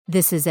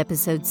This is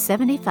episode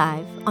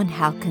 75 on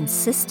how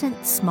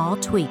consistent small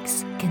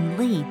tweaks can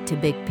lead to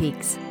big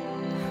peaks.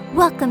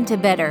 Welcome to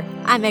Better.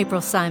 I'm April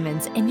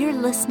Simons, and you're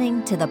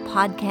listening to the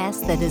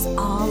podcast that is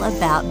all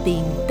about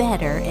being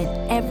better in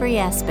every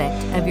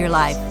aspect of your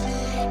life.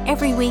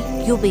 Every week,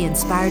 you'll be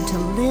inspired to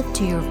live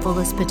to your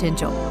fullest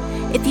potential.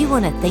 If you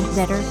want to think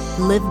better,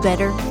 live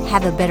better,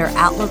 have a better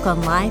outlook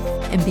on life,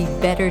 and be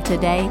better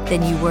today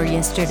than you were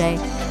yesterday,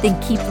 then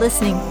keep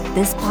listening.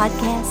 This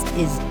podcast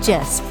is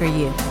just for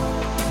you.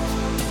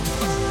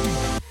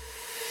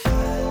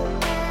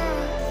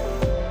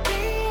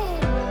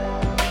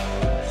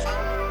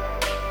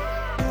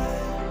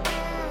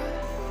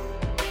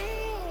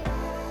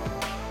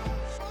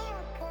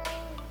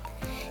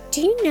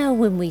 Do you know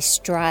when we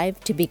strive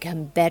to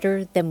become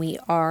better than we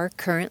are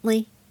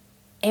currently,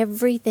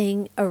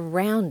 everything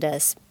around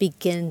us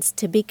begins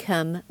to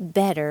become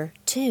better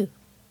too?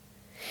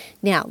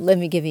 Now, let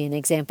me give you an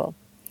example.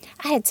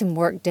 I had some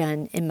work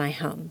done in my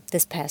home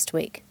this past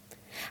week.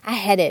 I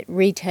had it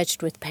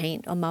retouched with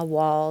paint on my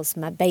walls,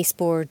 my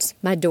baseboards,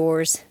 my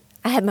doors.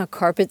 I had my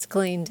carpets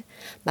cleaned,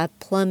 my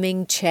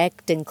plumbing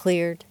checked and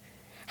cleared.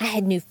 I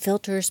had new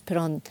filters put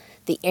on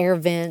the air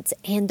vents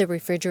and the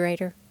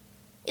refrigerator.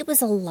 It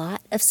was a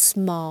lot of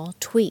small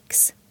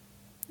tweaks.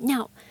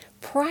 Now,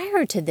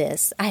 prior to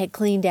this, I had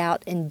cleaned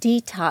out and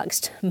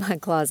detoxed my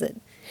closet,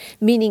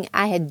 meaning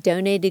I had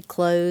donated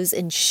clothes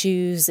and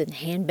shoes and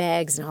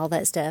handbags and all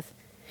that stuff.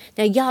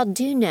 Now, y'all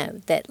do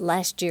know that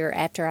last year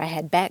after I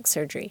had back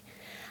surgery,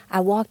 I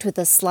walked with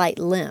a slight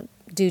limp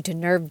due to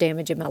nerve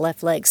damage in my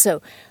left leg.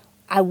 So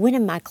I went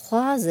in my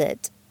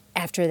closet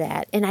after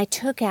that and I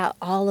took out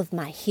all of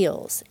my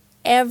heels,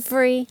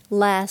 every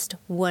last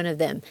one of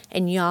them.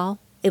 And y'all,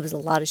 it was a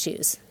lot of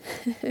shoes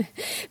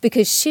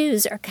because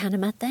shoes are kind of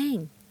my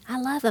thing.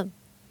 I love them.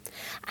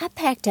 I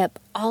packed up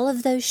all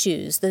of those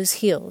shoes, those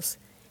heels,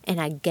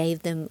 and I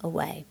gave them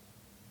away.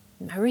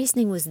 My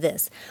reasoning was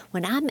this: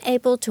 when I'm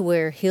able to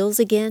wear heels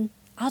again,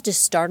 I'll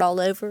just start all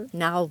over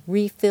and I'll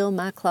refill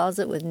my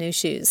closet with new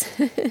shoes.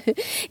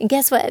 And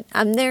guess what?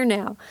 I'm there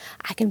now.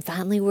 I can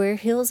finally wear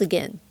heels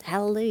again.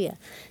 Hallelujah.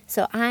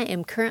 So I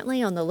am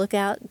currently on the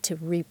lookout to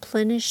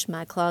replenish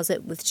my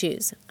closet with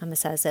shoes. I'm a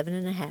size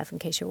 7.5 in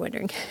case you're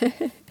wondering.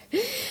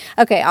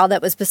 Okay, all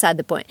that was beside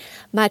the point.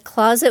 My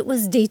closet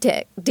was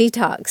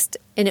detoxed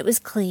and it was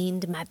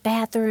cleaned. My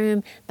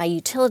bathroom, my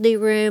utility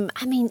room,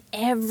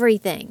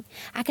 everything.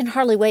 I can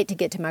hardly wait to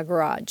get to my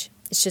garage.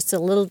 It's just a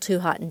little too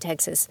hot in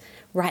Texas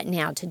right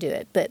now to do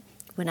it. But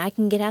when I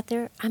can get out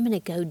there, I'm going to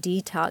go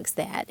detox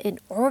that and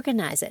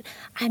organize it.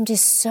 I'm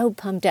just so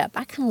pumped up.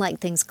 I kind of like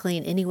things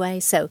clean anyway,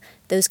 so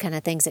those kind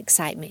of things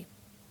excite me.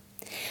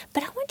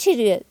 But I want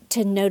you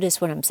to notice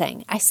what I'm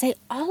saying. I say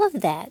all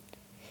of that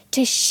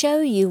to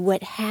show you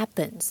what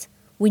happens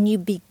when you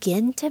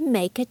begin to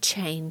make a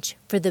change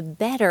for the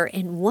better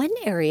in one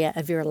area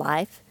of your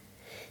life.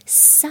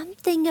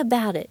 Something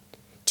about it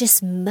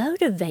just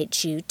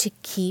motivates you to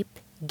keep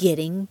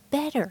getting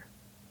better.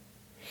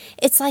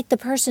 It's like the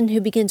person who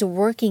begins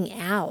working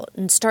out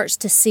and starts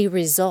to see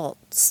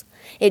results.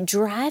 It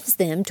drives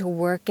them to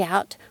work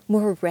out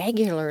more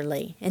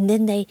regularly, and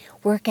then they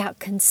work out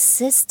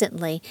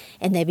consistently,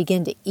 and they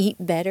begin to eat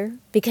better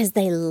because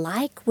they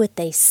like what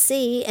they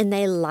see and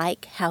they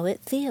like how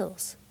it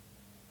feels.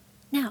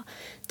 Now,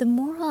 the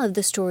moral of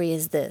the story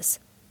is this: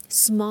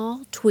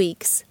 small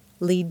tweaks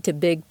lead to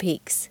big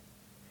peaks.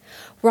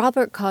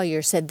 Robert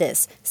Collier said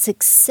this: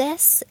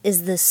 success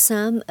is the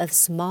sum of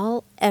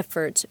small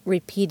efforts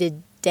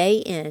repeated day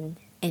in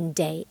and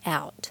day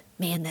out.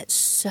 Man, that's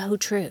so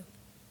true.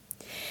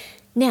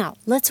 Now,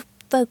 let's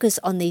focus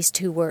on these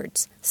two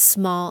words,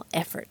 small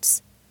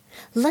efforts.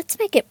 Let's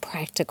make it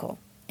practical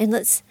and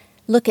let's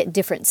look at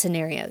different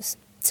scenarios.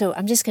 So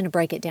I'm just going to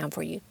break it down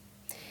for you.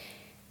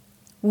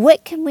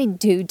 What can we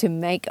do to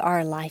make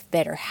our life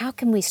better? How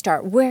can we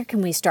start? Where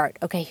can we start?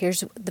 Okay,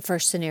 here's the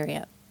first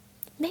scenario.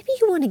 Maybe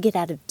you want to get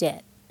out of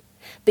debt,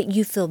 but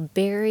you feel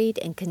buried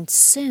and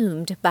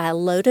consumed by a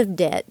load of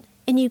debt,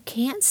 and you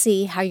can't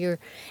see how you're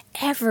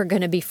ever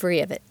going to be free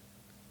of it.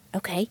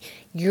 Okay,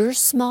 your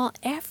small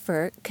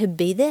effort could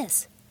be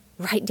this: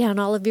 write down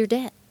all of your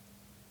debt.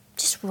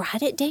 Just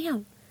write it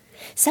down.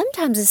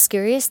 Sometimes the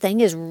scariest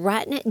thing is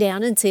writing it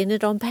down and seeing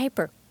it on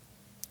paper.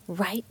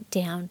 Write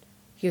down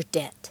your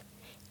debt,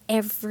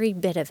 every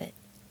bit of it.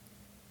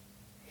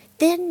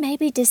 Then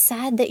maybe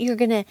decide that you're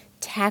going to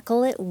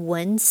tackle it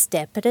one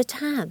step at a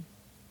time.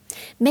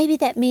 Maybe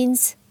that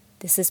means,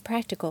 this is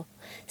practical,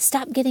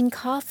 stop getting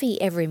coffee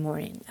every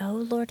morning.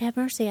 Oh, Lord have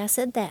mercy, I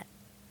said that.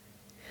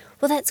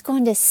 Well, that's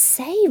going to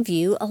save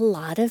you a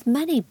lot of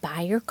money.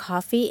 Buy your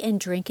coffee and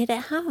drink it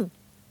at home.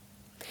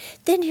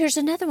 Then here's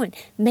another one.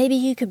 Maybe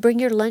you could bring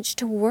your lunch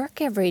to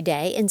work every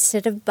day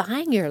instead of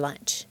buying your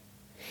lunch.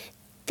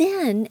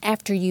 Then,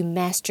 after you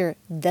master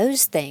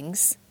those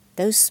things,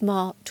 those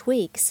small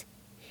tweaks,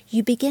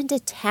 you begin to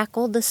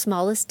tackle the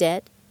smallest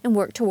debt and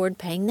work toward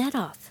paying that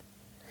off.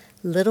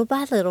 Little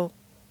by little,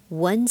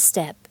 one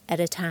step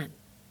at a time.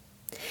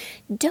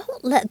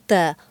 Don't let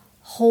the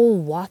whole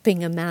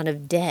whopping amount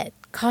of debt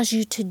cause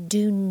you to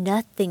do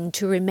nothing,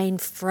 to remain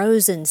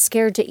frozen,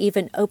 scared to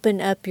even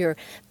open up your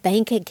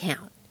bank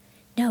account.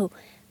 No,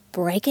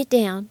 break it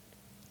down,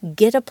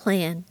 get a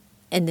plan,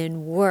 and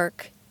then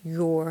work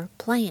your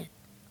plan.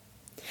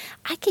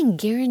 I can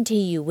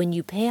guarantee you when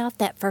you pay off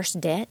that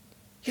first debt,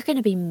 you're going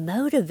to be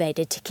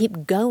motivated to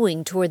keep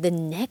going toward the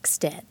next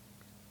debt.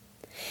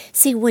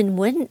 See, when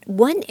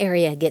one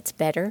area gets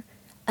better,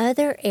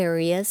 other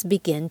areas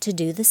begin to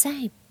do the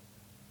same.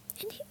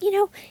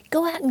 And,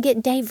 go out and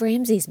get Dave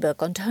Ramsey's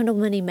book on Total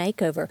Money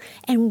Makeover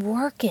and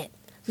work it.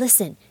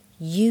 Listen,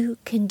 you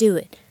can do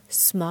it.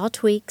 Small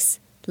tweaks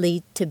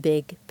lead to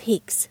big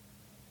peaks.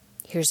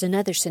 Here's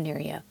another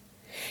scenario.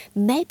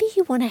 Maybe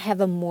you want to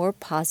have a more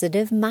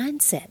positive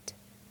mindset.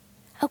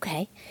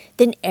 Okay,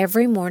 then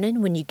every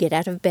morning when you get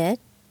out of bed,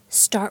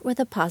 start with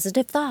a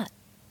positive thought.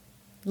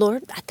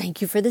 Lord, I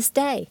thank you for this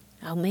day.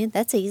 Oh man,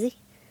 that's easy.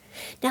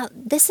 Now,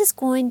 this is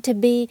going to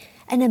be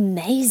an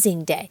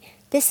amazing day.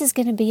 This is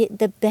going to be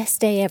the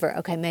best day ever.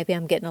 Okay, maybe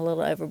I'm getting a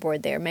little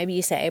overboard there. Maybe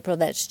you say, April,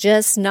 that's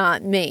just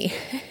not me.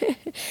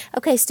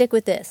 Okay, stick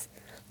with this.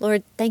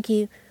 Lord, thank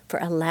you for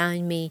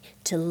allowing me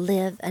to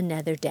live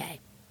another day.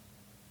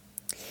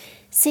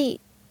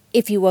 See,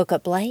 if you woke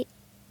up late,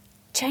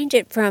 change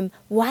it from,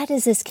 why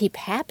does this keep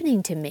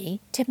happening to me,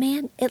 to,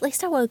 man, at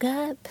least I woke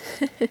up.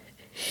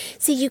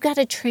 See, you got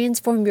to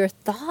transform your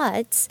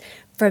thoughts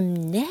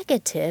from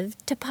negative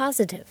to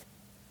positive.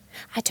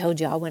 I told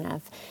y'all when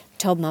I've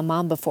told my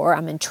mom before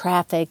I'm in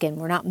traffic and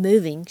we're not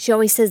moving, she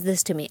always says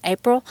this to me,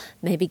 April,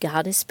 maybe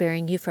God is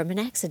sparing you from an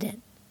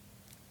accident.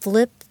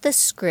 Flip the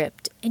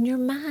script in your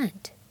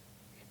mind.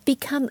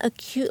 Become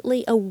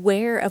acutely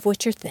aware of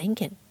what you're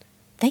thinking.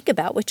 Think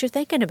about what you're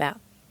thinking about.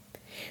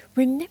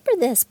 Remember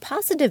this,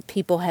 positive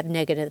people have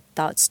negative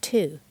thoughts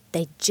too.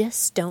 They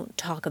just don't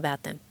talk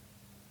about them.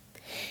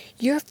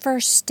 Your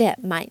first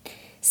step might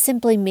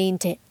simply mean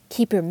to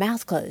keep your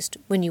mouth closed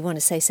when you want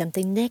to say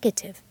something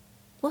negative.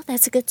 Well,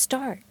 that's a good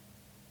start.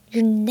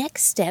 Your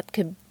next step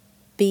could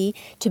be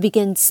to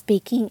begin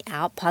speaking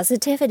out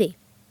positivity.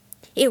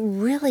 It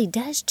really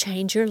does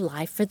change your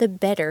life for the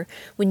better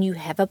when you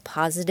have a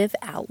positive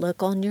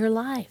outlook on your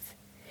life.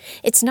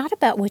 It's not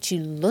about what you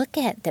look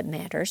at that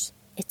matters.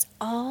 It's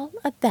all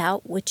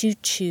about what you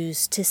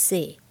choose to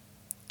see.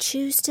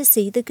 Choose to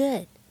see the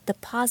good, the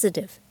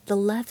positive, the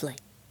lovely.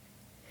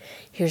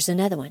 Here's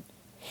another one.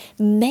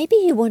 Maybe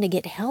you want to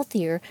get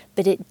healthier,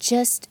 but it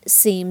just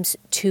seems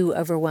too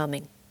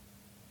overwhelming.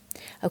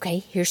 Okay,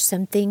 here's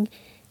something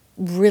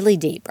really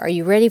deep. Are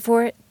you ready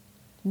for it?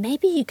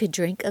 Maybe you could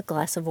drink a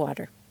glass of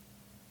water.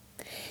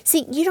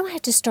 See, you don't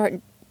have to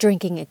start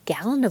drinking a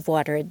gallon of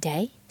water a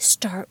day.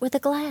 Start with a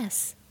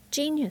glass.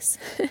 Genius.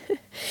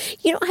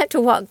 You don't have to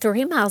walk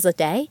 3 miles a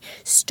day.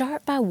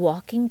 Start by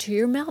walking to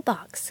your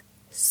mailbox.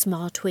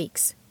 Small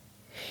tweaks.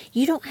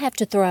 You don't have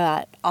to throw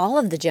out all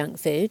of the junk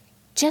food.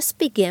 Just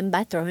begin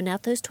by throwing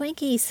out those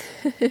Twinkies.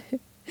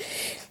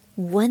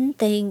 One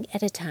thing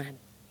at a time.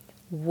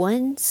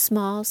 One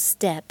small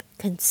step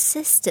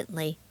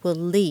consistently will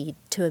lead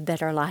to a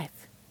better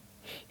life.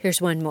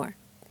 Here's one more.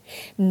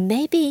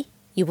 Maybe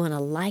you want to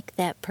like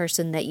that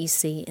person that you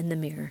see in the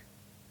mirror.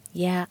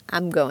 Yeah,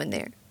 I'm going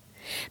there.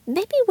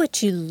 Maybe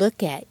what you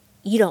look at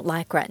you don't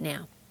like right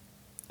now.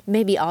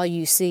 Maybe all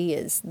you see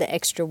is the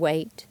extra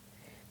weight.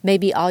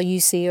 Maybe all you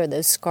see are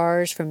those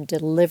scars from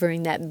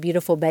delivering that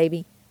beautiful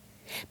baby.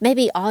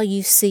 Maybe all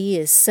you see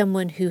is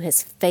someone who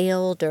has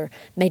failed or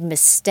made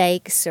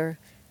mistakes, or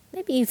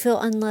maybe you feel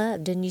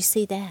unloved and you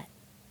see that.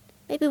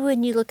 Maybe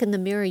when you look in the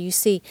mirror you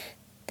see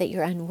that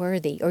you're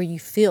unworthy, or you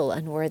feel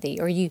unworthy,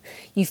 or you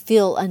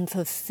feel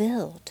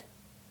unfulfilled.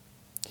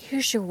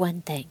 Here's your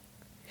one thing.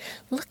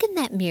 Look in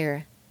that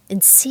mirror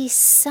and see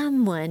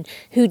someone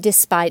who,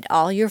 despite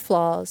all your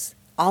flaws,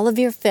 all of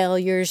your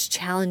failures,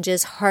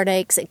 challenges,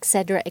 heartaches,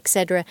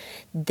 etc.,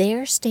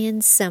 there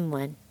stands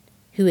someone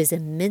who is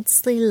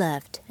immensely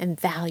loved and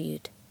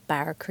valued by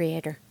our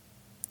Creator.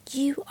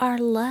 You are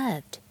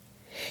loved.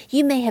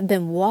 You may have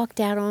been walked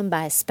out on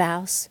by a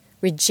spouse,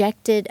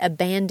 rejected,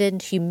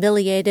 abandoned,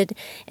 humiliated,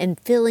 and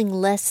feeling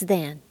less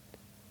than.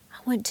 I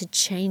want to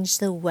change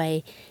the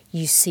way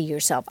you see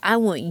yourself. I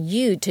want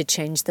you to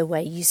change the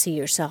way you see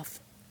yourself.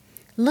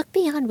 Look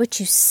beyond what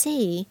you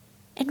see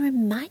and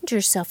remind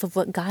yourself of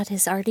what God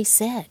has already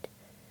said.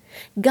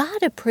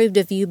 God approved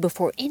of you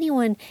before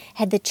anyone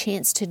had the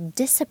chance to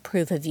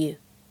disapprove of you.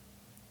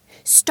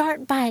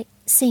 Start by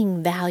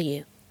seeing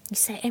value. You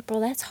say,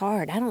 April, that's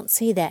hard. I don't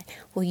see that.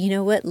 Well, you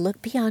know what?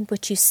 Look beyond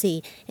what you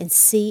see and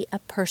see a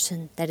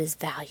person that is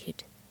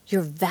valued.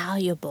 You're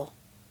valuable.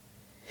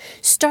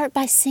 Start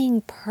by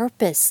seeing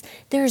purpose.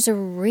 There's a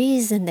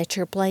reason that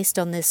you're placed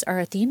on this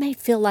earth. You may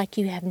feel like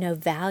you have no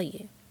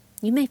value.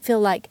 You may feel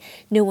like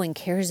no one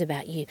cares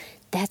about you.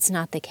 That's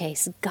not the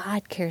case.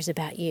 God cares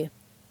about you.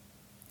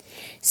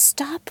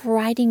 Stop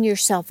writing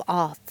yourself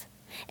off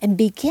and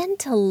begin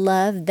to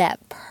love that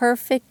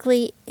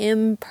perfectly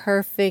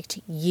imperfect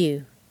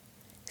you.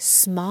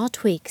 Small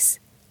tweaks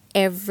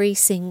every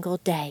single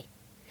day.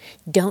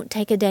 Don't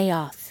take a day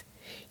off.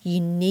 You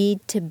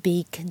need to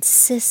be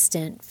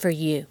consistent for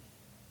you.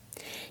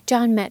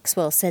 John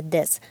Maxwell said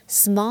this: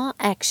 small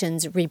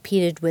actions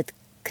repeated with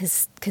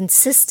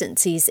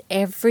consistencies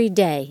every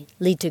day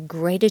lead to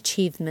great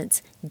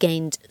achievements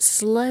gained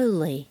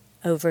slowly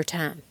over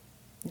time.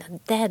 Now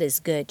that is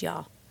good,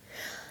 y'all.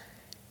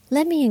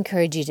 Let me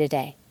encourage you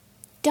today.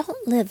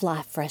 Don't live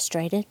life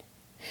frustrated.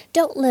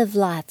 Don't live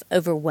life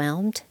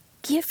overwhelmed.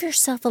 Give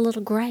yourself a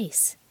little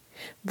grace.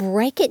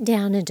 Break it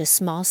down into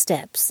small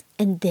steps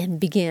and then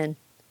begin.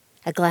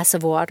 A glass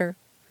of water,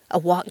 a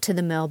walk to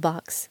the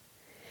mailbox,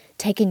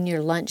 taking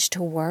your lunch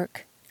to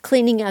work,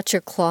 cleaning out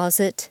your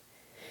closet.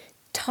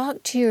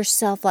 Talk to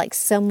yourself like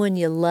someone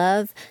you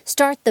love.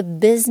 Start the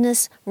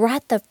business.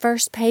 Write the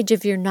first page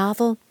of your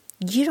novel.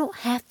 You don't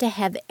have to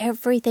have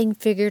everything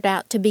figured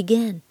out to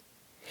begin.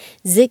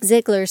 Zig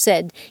Ziglar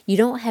said, you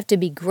don't have to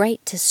be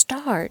great to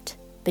start,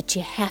 but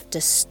you have to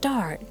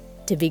start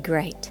to be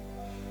great.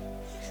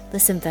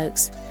 Listen,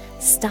 folks,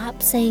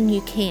 stop saying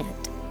you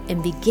can't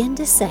and begin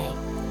to say,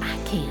 I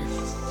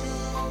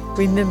can.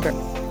 Remember,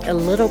 a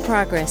little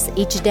progress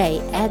each day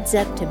adds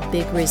up to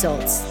big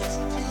results.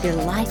 Your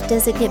life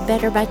doesn't get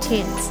better by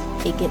chance.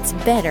 It gets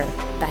better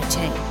by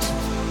change.